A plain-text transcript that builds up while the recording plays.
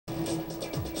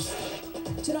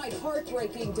Tonight,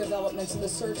 heartbreaking developments in the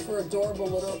search for adorable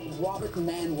little Robert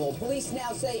Manwill. Police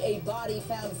now say a body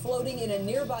found floating in a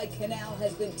nearby canal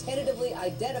has been tentatively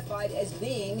identified as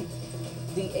being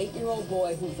the 8-year-old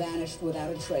boy who vanished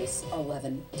without a trace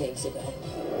 11 days ago.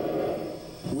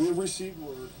 We have received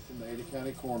word from the Ada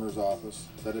County Coroner's Office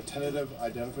that a tentative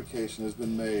identification has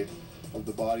been made of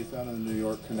the body found in the New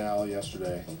York Canal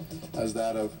yesterday as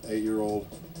that of 8-year-old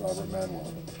Robert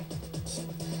Manwill.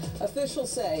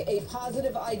 Officials say a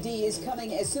positive ID is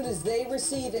coming as soon as they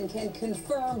receive and can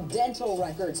confirm dental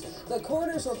records. The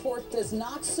coroner's report does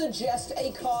not suggest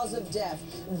a cause of death.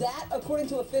 That, according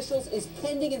to officials, is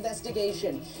pending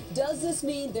investigation. Does this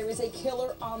mean there is a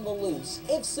killer on the loose?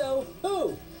 If so,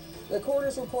 who? The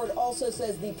coroner's report also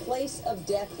says the place of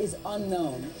death is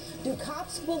unknown. Do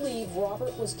cops believe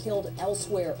Robert was killed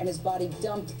elsewhere and his body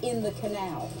dumped in the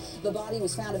canal? The body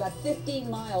was found about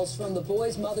 15 miles from the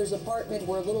boy's mother's apartment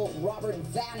where little Robert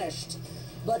vanished.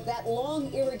 But that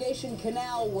long irrigation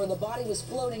canal where the body was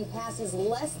floating passes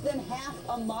less than half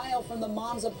a mile from the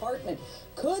mom's apartment.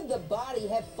 Could the body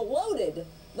have floated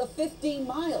the 15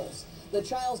 miles? The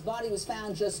child's body was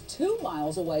found just 2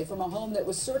 miles away from a home that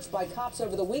was searched by cops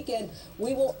over the weekend.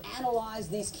 We will analyze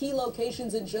these key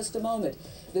locations in just a moment.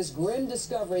 This grim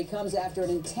discovery comes after an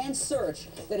intense search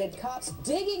that had cops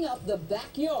digging up the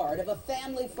backyard of a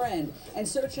family friend and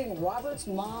searching Robert's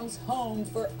mom's home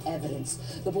for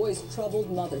evidence. The boy's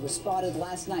troubled mother was spotted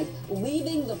last night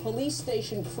leaving the police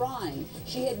station crying.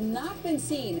 She had not been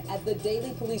seen at the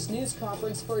daily police news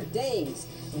conference for days.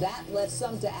 That led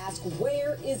some to ask,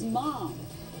 where is Mom?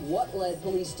 What led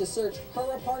police to search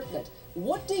her apartment?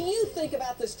 What do you think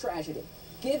about this tragedy?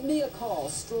 Give me a call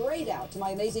straight out to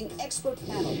my amazing expert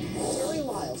panel. Terry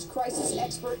Lyles, crisis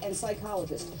expert and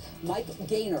psychologist. Mike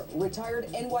Gaynor, retired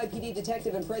NYPD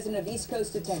detective and president of East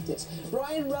Coast Detectives.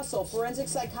 Brian Russell, forensic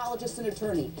psychologist and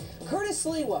attorney. Curtis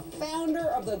Lewa, founder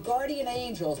of the Guardian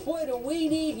Angels. Boy, do we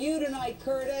need you tonight,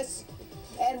 Curtis.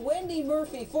 And Wendy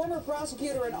Murphy, former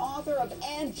prosecutor and author of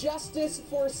And Justice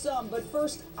for Some. But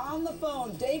first, on the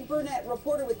phone, Dave Burnett,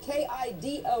 reporter with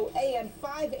KIDO AM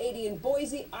 580 in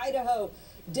Boise, Idaho.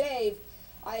 Dave,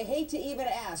 I hate to even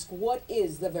ask, what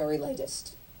is the very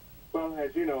latest? Well,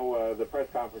 as you know, the press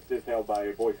conference is held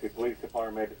by Boise Police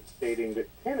Department stating that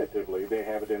tentatively they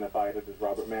have identified it as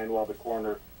Robert Manwill. The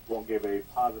coroner won't give a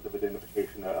positive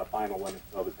identification, a final one,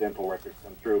 until the dental records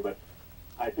come through. But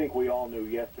I think we all knew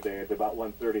yesterday at about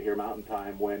 1:30 here Mountain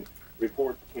Time when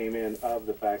reports came in of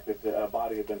the fact that a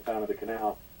body had been found in the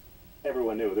canal.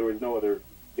 Everyone knew. There was no other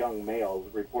young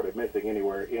males reported missing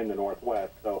anywhere in the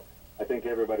Northwest. So I think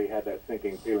everybody had that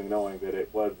sinking feeling knowing that it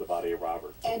was the body of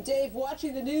Robert. And Dave,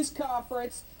 watching the news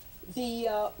conference, the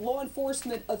law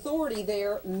enforcement authority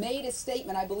there made a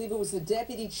statement. I believe it was the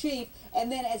deputy chief.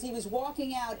 And then as he was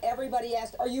walking out, everybody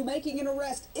asked, are you making an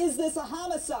arrest? Is this a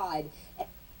homicide?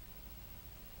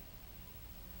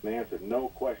 Answered. No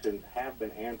questions have been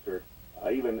answered,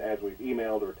 even as we've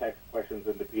emailed or texted questions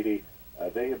into PD.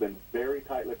 They have been very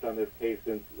tight-lipped on this case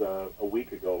since a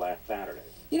week ago last Saturday.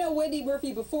 You know, Wendy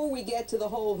Murphy, before we get to the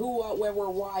whole who, what, where,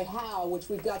 why, how, which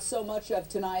we've got so much of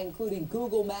tonight, including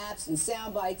Google Maps and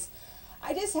sound bites,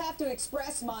 I just have to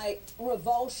express my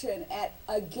revulsion at,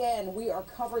 again, we are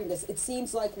covering this. It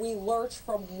seems like we lurch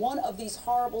from one of these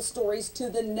horrible stories to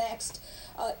the next.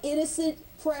 Innocent,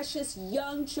 precious,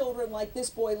 young children like this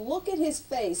boy. Look at his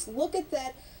face. Look at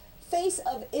that face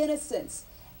of innocence.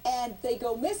 And they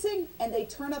go missing and they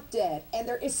turn up dead. And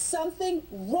there is something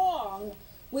wrong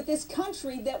with this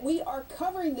country that we are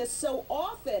covering this so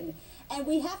often. And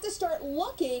we have to start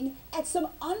looking at some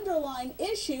underlying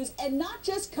issues and not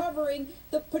just covering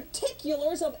the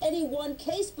particulars of any one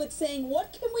case, but saying,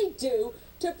 what can we do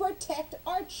to protect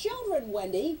our children,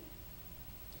 Wendy?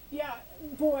 Yeah,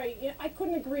 boy, I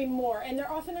couldn't agree more. And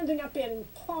they're often ending up in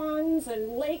ponds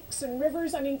and lakes and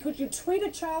rivers. I mean, could you treat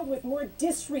a child with more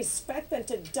disrespect than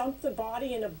to dump the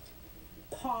body in a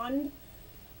pond?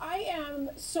 I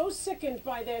am so sickened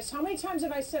by this. How many times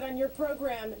have I said on your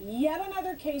program, yet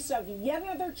another case of yet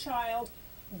another child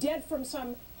dead from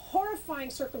some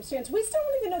horrifying circumstance? We still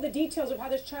don't even know the details of how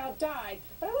this child died.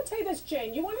 But I will tell you this,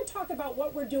 Jane, you want to talk about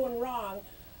what we're doing wrong.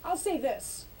 I'll say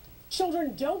this.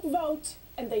 Children don't vote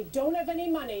and they don't have any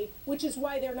money, which is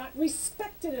why they're not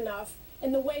respected enough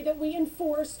in the way that we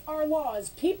enforce our laws.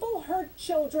 People hurt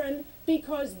children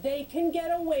because they can get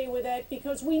away with it,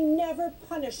 because we never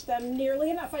punish them nearly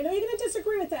enough. I know you're going to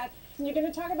disagree with that, and you're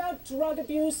going to talk about drug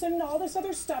abuse and all this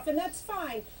other stuff, and that's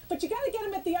fine. But you got to get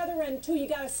them at the other end, too. You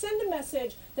got to send a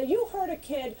message that you hurt a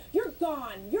kid, you're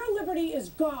gone. Your liberty is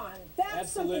gone. That's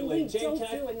Absolutely. something we Jane,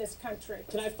 don't do in this country.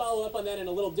 Can I follow up on that in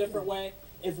a little different way?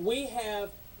 If we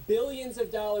have billions of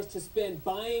dollars to spend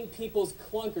buying people's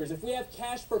clunkers. If we have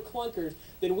cash for clunkers,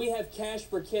 then we have cash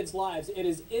for kids' lives. It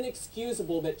is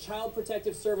inexcusable that Child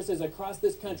Protective Services across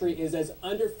this country is as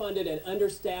underfunded and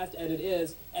understaffed as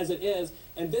it is,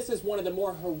 and this is one of the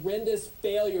more horrendous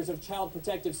failures of Child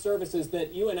Protective Services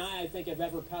that you and I think, have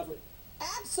ever covered.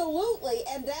 Absolutely,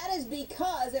 and that is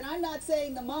because, and I'm not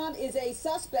saying the mom is a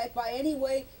suspect by any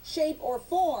way, shape, or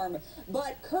form,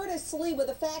 but Curtis Sliwa,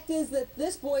 the fact is that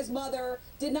this boy's mother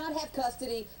did not have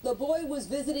custody. The boy was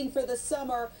visiting for the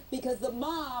summer because the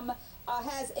mom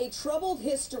has a troubled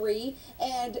history,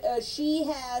 and she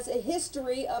has a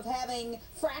history of having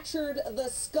fractured the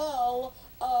skull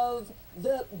of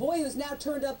the boy who's now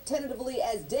turned up tentatively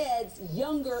as dead's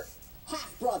younger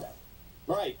half-brother.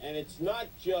 Right, and it's not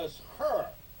just her.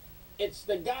 It's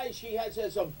the guy she has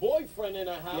as a boyfriend in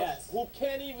her house who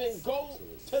can't even go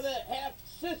to the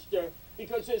half-sister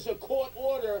because there's a court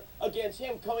order against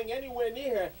him coming anywhere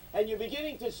near her, and you're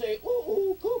beginning to say, ooh,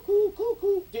 ooh, cuckoo,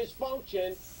 cuckoo,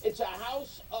 dysfunction. It's a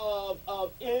house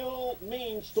of ill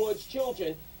means towards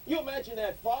children. You imagine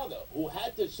that father who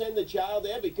had to send the child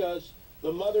there because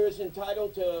the mother is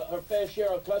entitled to her fair share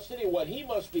of custody, what he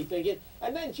must be thinking.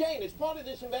 And then, Jane, as part of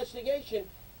this investigation,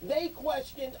 they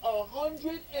questioned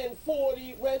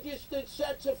 140 registered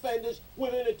sex offenders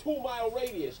within a 2-mile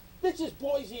radius. This is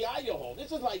Boise, Idaho.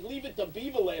 This is like Leave It to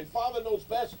Beaverland, Father Knows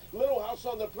Best, Little House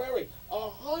on the Prairie.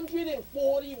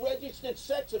 140 registered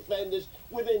sex offenders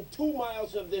within 2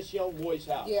 miles of this young boy's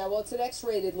house. Yeah, well, it's an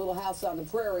X-rated Little House on the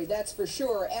Prairie, that's for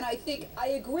sure. And I think I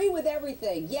agree with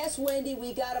everything. Yes, Wendy,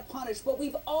 we got to punish, but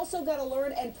we've also got to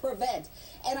learn and prevent.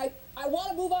 And I want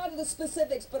to move on to the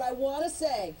specifics, but I want to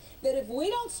say that if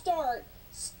we don't start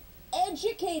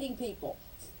educating people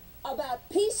about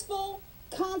peaceful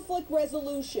conflict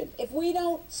resolution, if we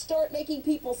don't start making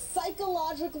people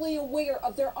psychologically aware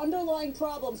of their underlying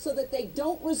problems so that they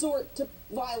don't resort to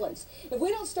violence, if we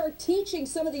don't start teaching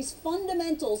some of these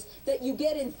fundamentals that you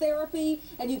get in therapy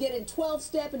and you get in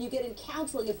 12-step and you get in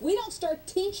counseling, if we don't start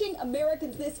teaching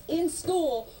Americans this in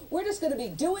school, we're just going to be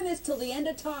doing this till the end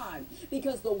of time,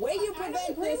 because the way you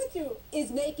prevent this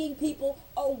is making people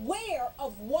aware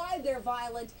of why they're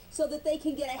violent so that they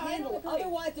can get a handle.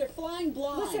 Otherwise, they're flying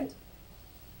blind. Listen,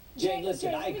 Jane,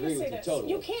 listen, I agree with you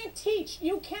totally. You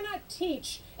cannot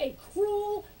teach a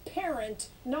cruel parent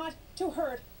not to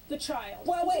hurt the child.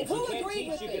 Well, wait, who can't agreed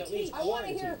teach, with you me? can at least I want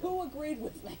to quarantine. hear who agreed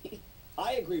with me.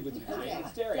 I agree with you,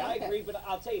 It's Terry. I agree, but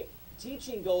I'll tell you,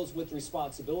 teaching goes with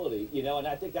responsibility, you know, and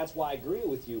I think that's why I agree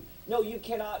with you. No, you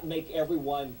cannot make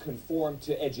everyone conform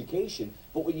to education,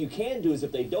 but what you can do is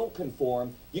if they don't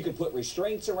conform, you can put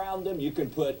restraints around them, you can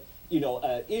put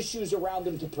issues around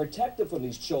them to protect them from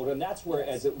these children. That's where,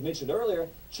 as it mentioned earlier,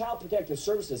 Child Protective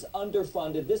Services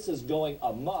underfunded. This is going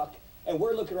amok, and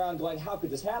we're looking around going, how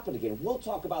could this happen again? We'll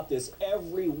talk about this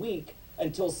every week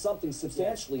until something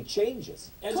substantially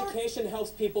changes. Education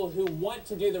helps people who want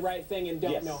to do the right thing and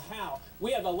don't know how.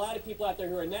 We have a lot of people out there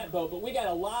who are in that boat, but we got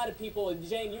a lot of people, and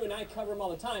Jane, you and I cover them all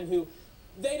the time, who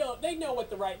they know they know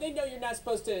you're not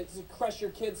supposed to crush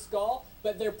your kid's skull,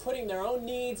 but they're putting their own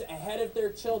needs ahead of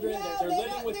their children. No, they're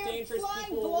living with dangerous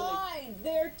people. Blind.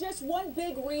 They're just one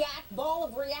big ball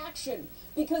of reaction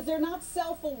because they're not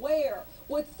self-aware.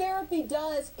 What therapy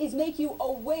does is make you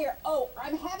aware. Oh,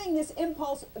 I'm having this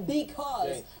impulse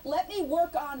because let me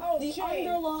work on the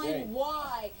underlying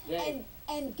why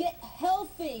and get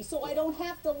healthy so I don't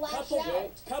have to lash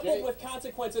out. Coupled with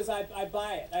consequences, I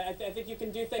buy it. I think you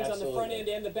can do things on the front end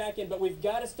and the back end, but we've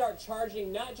got to start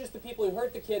charging not just the people who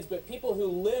hurt the kids, but people who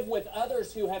live with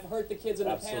others who have hurt the kids in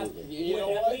the past. You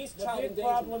know at what? least The child big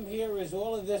endangerment. problem here is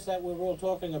all of this that we're all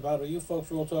talking about, or you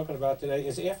folks are all talking about today,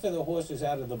 is after the horse is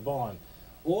out of the barn.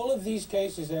 All of these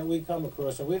cases that we come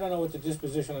across, and we don't know what the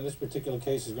disposition on this particular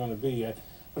case is going to be yet,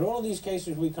 but all of these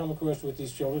cases we come across with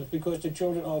these children is because the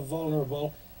children are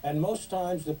vulnerable, and most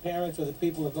times the parents or the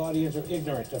people, the guardians, are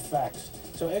ignorant to facts.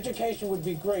 So education would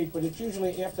be great, but it's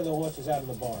usually after the horse is out of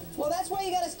the barn. Well, that's why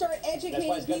you got to start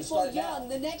educating people young,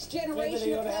 the next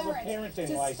generation of parents,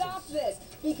 to stop this.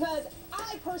 Because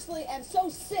I personally am so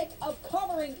sick of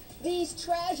covering these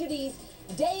tragedies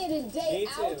day in and day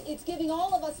out. It's giving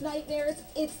all of us nightmares.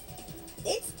 It's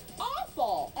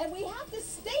awful, and we have to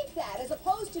state that as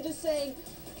opposed to just saying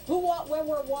who, what, where,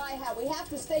 why, how. We have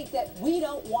to state that we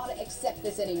don't want to accept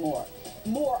this anymore.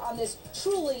 More on this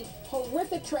truly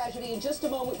horrific tragedy in just a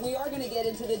moment. We are going to get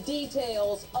into the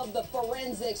details of the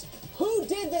forensics. Who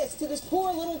did this to this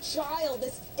poor little child,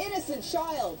 this innocent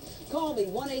child? Call me,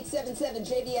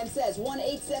 1-877-JVM says,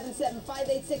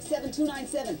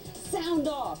 1-877-586-7297. Sound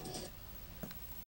off.